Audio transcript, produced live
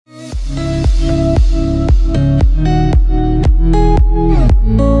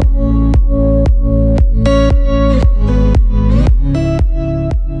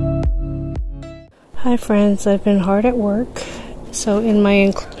friends, I've been hard at work. So in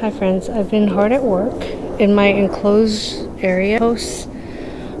my hi friends, I've been hard at work in my enclosed area.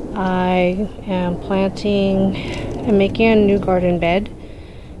 I am planting and making a new garden bed.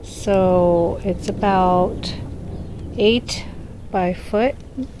 So it's about 8 by 4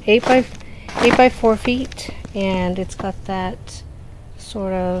 feet, and it's got that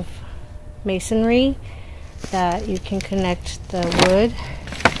sort of masonry that you can connect the wood.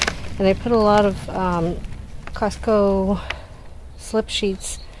 And I put a lot of Costco slip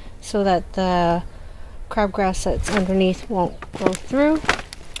sheets so that the crabgrass that's underneath won't go through.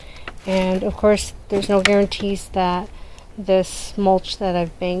 And of course, there's no guarantees that this mulch that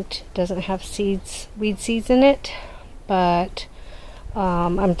I've banked doesn't have weed seeds in it, but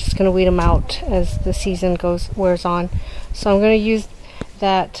I'm just going to weed them out as the season wears on. So I'm going to use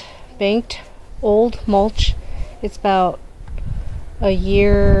that banked old mulch. It's about a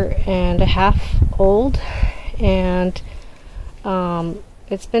year and a half old, and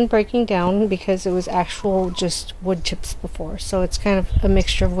it's been breaking down because it was actual just wood chips before. So it's kind of a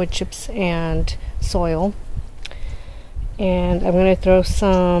mixture of wood chips and soil. And I'm going to throw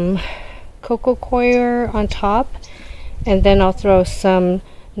some cocoa coir on top, and then I'll throw some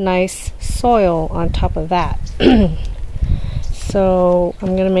nice soil on top of that. So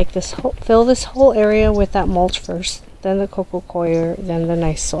I'm going to make this fill this whole area with that mulch first, then the cocoa coir, then the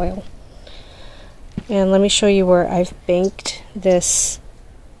nice soil. And let me show you where I've banked this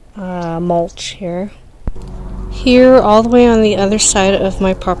mulch here. Here, all the way on the other side of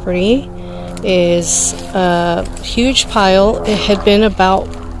my property, is a huge pile. It had been about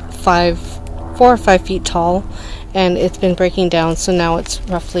 4 or 5 feet tall, and it's been breaking down, so now it's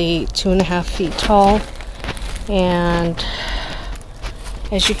roughly 2.5 feet tall. And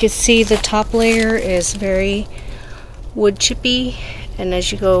as you can see, the top layer is very wood chippy, and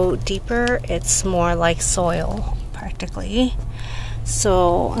as you go deeper, it's more like soil practically.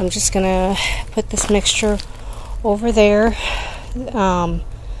 So I'm just gonna put this mixture over there,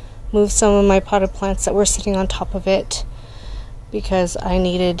 move some of my potted plants that were sitting on top of it because I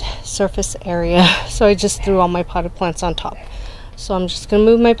needed surface area, so I just threw all my potted plants on top. So I'm just gonna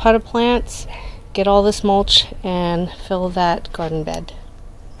move my potted plants, get all this mulch, and fill that garden bed.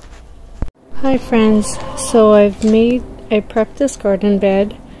 Hi friends, so I prepped this garden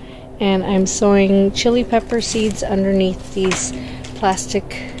bed, and I'm sowing chili pepper seeds underneath these plastic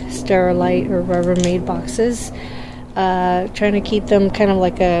Sterilite or Rubbermaid boxes, trying to keep them kind of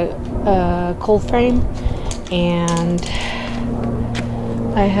like a cold frame. And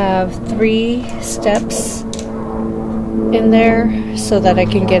I have 3 steps in there so that I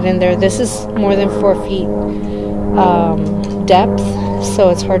can get in there. This is more than 4 feet depth, so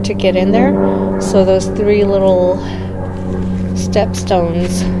it's hard to get in there. So those 3 little step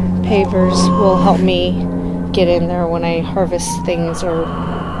stones, pavers, will help me get in there when I harvest things or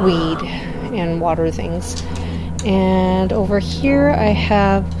weed and water things. And over here I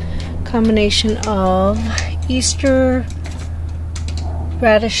have a combination of Easter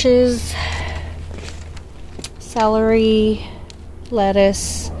radishes, celery,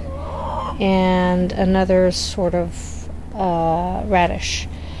 lettuce, and another sort of radish.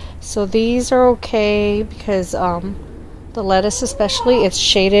 So these are okay because the lettuce especially, it's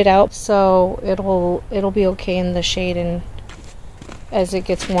shaded out, so it'll be okay in the shade, and as it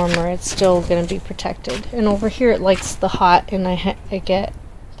gets warmer it's still going to be protected. And over here it likes the hot, and I get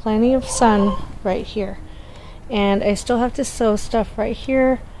plenty of sun right here. And I still have to sow stuff right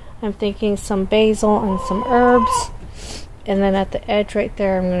here. I'm thinking some basil and some herbs, and then at the edge right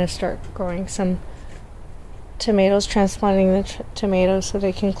there I'm going to start growing some tomatoes, transplanting the tomatoes so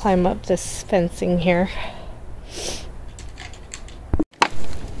they can climb up this fencing here.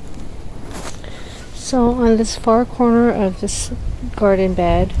 So on this far corner of this garden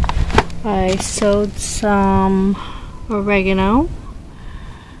bed, I sowed some oregano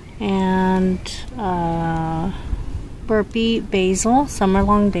and burpee basil,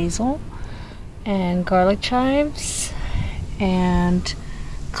 summer-long basil, and garlic chives, and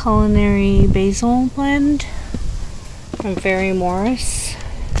culinary basil blend from Very Morris.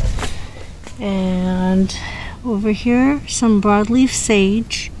 And over here, some broadleaf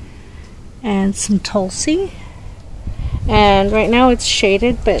sage and some tulsi. And right now it's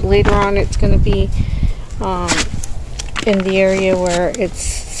shaded, but later on it's going to be in the area where it's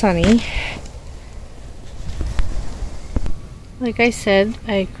sunny. Like I said,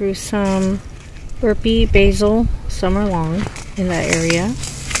 I grew some burpee basil summer long in that area.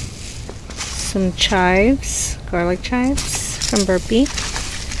 Some chives, garlic chives from burpee,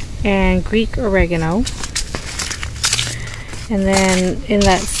 and Greek oregano. And then in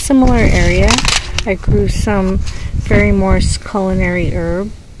that similar area, I grew some Fairy Morse culinary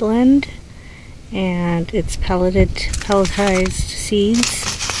herb blend, and it's pelletized seeds,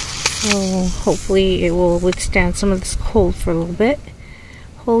 so hopefully it will withstand some of this cold for a little bit.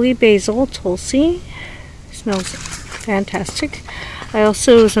 Holy basil, tulsi, smells fantastic. I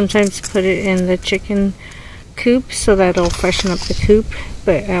also sometimes put it in the chicken coop so that it'll freshen up the coop,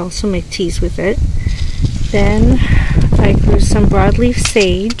 but I also make teas with it. Then I grew some broadleaf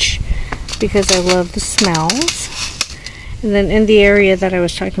sage because I love the smells. And then in the area that I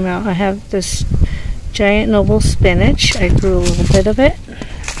was talking about, I have this giant noble spinach. I grew a little bit of it.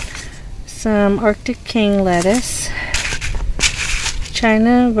 Some Arctic King lettuce,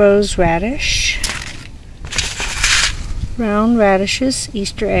 China rose radish, round radishes,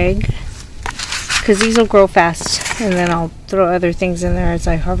 Easter egg, because these will grow fast, and then I'll throw other things in there as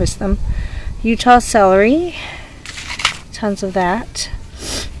I harvest them. Utah celery, tons of that.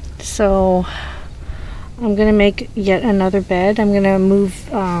 So I'm gonna make yet another bed. I'm gonna move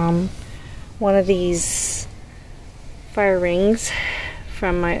one of these fire rings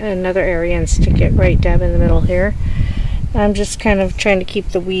from another area and stick it right dab in the middle here. I'm just kind of trying to keep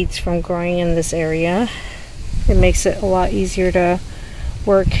the weeds from growing in this area. It makes it a lot easier to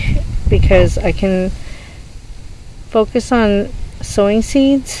work because I can focus on sowing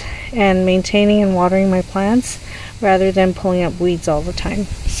seeds and maintaining and watering my plants rather than pulling up weeds all the time.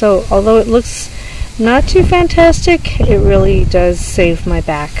 So although it looks not too fantastic, it really does save my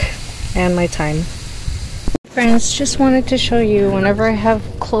back and my time. Friends, just wanted to show you, whenever I have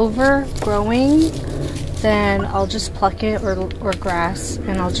clover growing, then I'll just pluck it, or grass,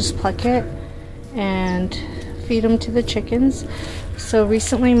 and I'll just pluck it and feed them to the chickens. So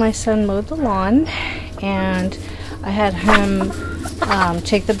recently my son mowed the lawn, and I had him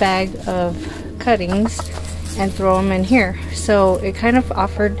take the bag of cuttings and throw them in here. So it kind of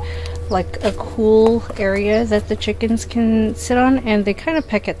offered like a cool area that the chickens can sit on, and they kind of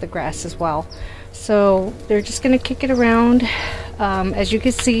peck at the grass as well. So they're just gonna kick it around. As you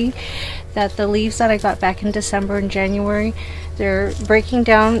can see, that the leaves that I got back in December and January, they're breaking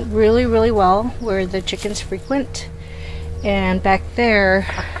down really well where the chickens frequent, and back there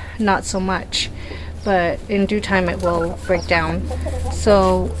not so much, but in due time it will break down.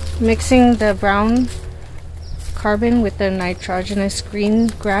 So mixing the brown carbon with the nitrogenous green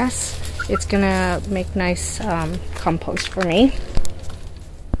grass, it's gonna make nice compost for me.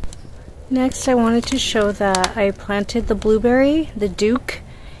 Next, I wanted to show that I planted the blueberry, the Duke,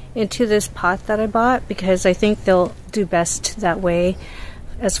 into this pot that I bought because I think they'll do best that way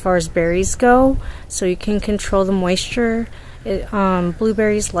as far as berries go, so you can control the moisture.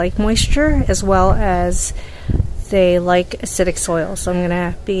 Blueberries like moisture as well as they like acidic soil, so I'm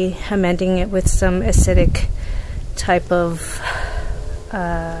gonna be amending it with some acidic type of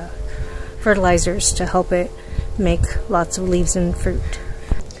fertilizers to help it make lots of leaves and fruit.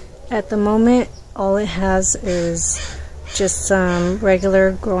 At the moment, all it has is just some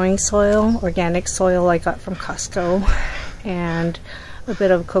regular growing soil, organic soil I got from Costco, and a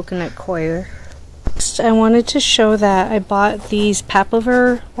bit of coconut coir. Next, I wanted to show that I bought these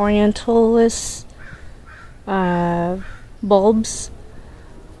papaver orientalis bulbs.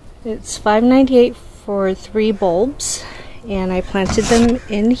 It's $5.98 for 3 bulbs, and I planted them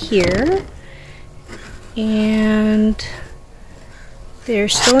in here, and they're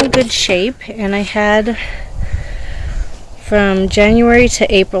still in good shape, and I had from January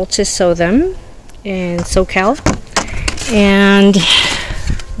to April to sow them in SoCal, and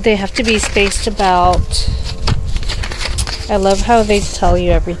they have to be spaced about, I love how they tell you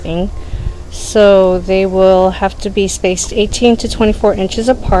everything, so they will have to be spaced 18 to 24 inches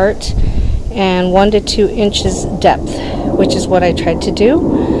apart and 1 to 2 inches depth, which is what I tried to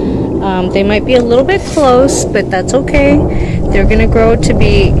do. They might be a little bit close, but that's okay. They're going to grow to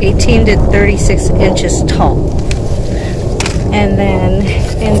be 18 to 36 inches tall. And then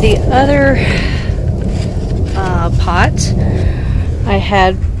in the other pot, I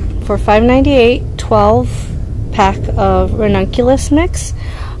had for $5.98 12 pack of ranunculus mix.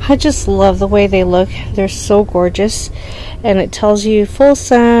 I just love the way they look. They're so gorgeous, and it tells you full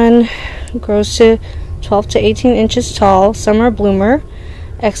sun, grows to 12 to 18 inches tall, summer bloomer,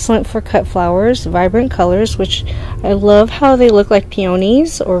 excellent for cut flowers, vibrant colors, which I love how they look like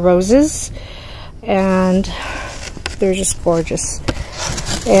peonies or roses, and they're just gorgeous.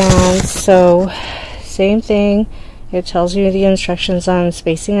 And so same thing, it tells you the instructions on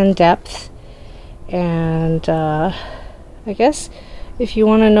spacing and depth, and I guess if you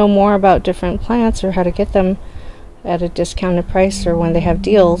want to know more about different plants or how to get them at a discounted price or when they have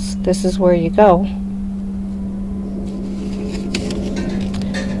deals, this is where you go.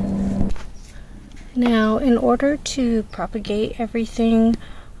 Now, in order to propagate everything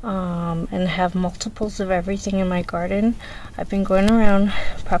and have multiples of everything in my garden, I've been going around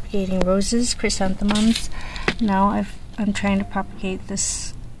propagating roses, chrysanthemums. Now I'm trying to propagate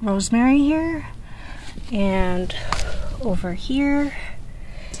this rosemary here and over here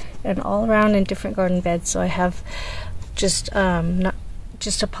and all around in different garden beds. So I have just not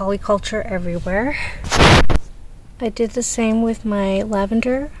just a polyculture everywhere. I did the same with my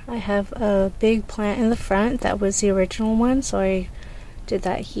lavender. I have a big plant in the front that was the original one, so I did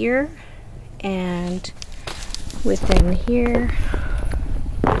that here and within here.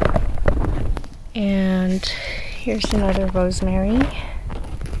 And here's another rosemary.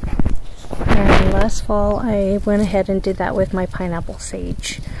 And last fall I went ahead and did that with my pineapple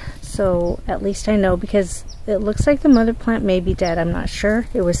sage. So at least I know, because it looks like the mother plant may be dead. I'm not sure.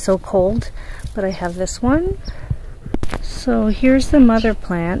 It was so cold. But I have this one. So here's the mother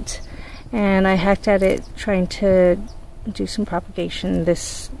plant, and I hacked at it trying to do some propagation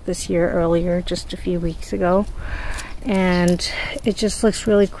this year earlier, just a few weeks ago, and it just looks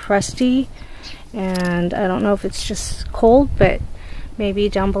really crusty, and I don't know if it's just cold, but maybe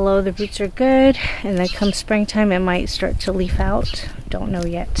down below the roots are good, and then come springtime it might start to leaf out. Don't know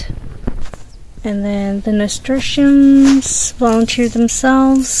yet. And then the nasturtiums volunteer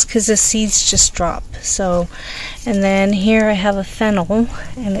themselves because the seeds just drop. So, and then here I have a fennel,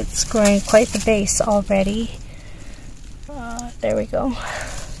 and it's growing quite the base already. There we go.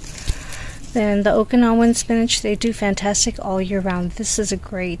 Then the Okinawan spinach, they do fantastic all year round. This is a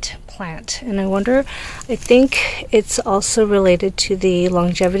great plant, and I think it's also related to the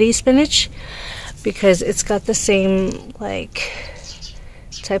longevity spinach because it's got the same like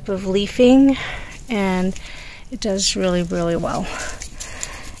type of leafing, and it does really well,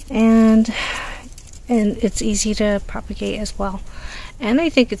 and it's easy to propagate as well. And I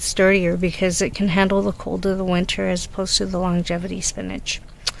think it's sturdier because it can handle the cold of the winter as opposed to the longevity spinach.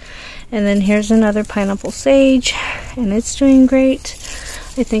 And then here's another pineapple sage, and it's doing great.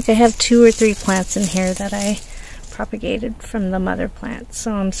 I think I have 2 or 3 plants in here that I propagated from the mother plant,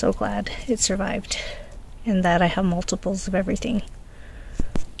 so I'm so glad it survived and that I have multiples of everything.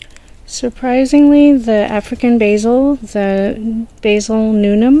 Surprisingly, the African basil, the basil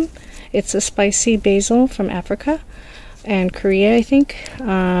nunum, it's a spicy basil from Africa and Korea, I think.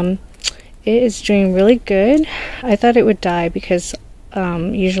 It is doing really good. I thought it would die because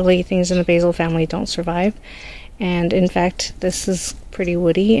usually things in the basil family don't survive. And in fact, this is pretty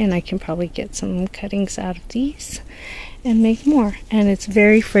woody, and I can probably get some cuttings out of these and make more. And it's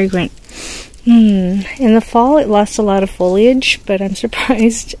very fragrant. In the fall, it lost a lot of foliage, but I'm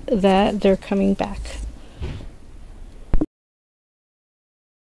surprised that they're coming back.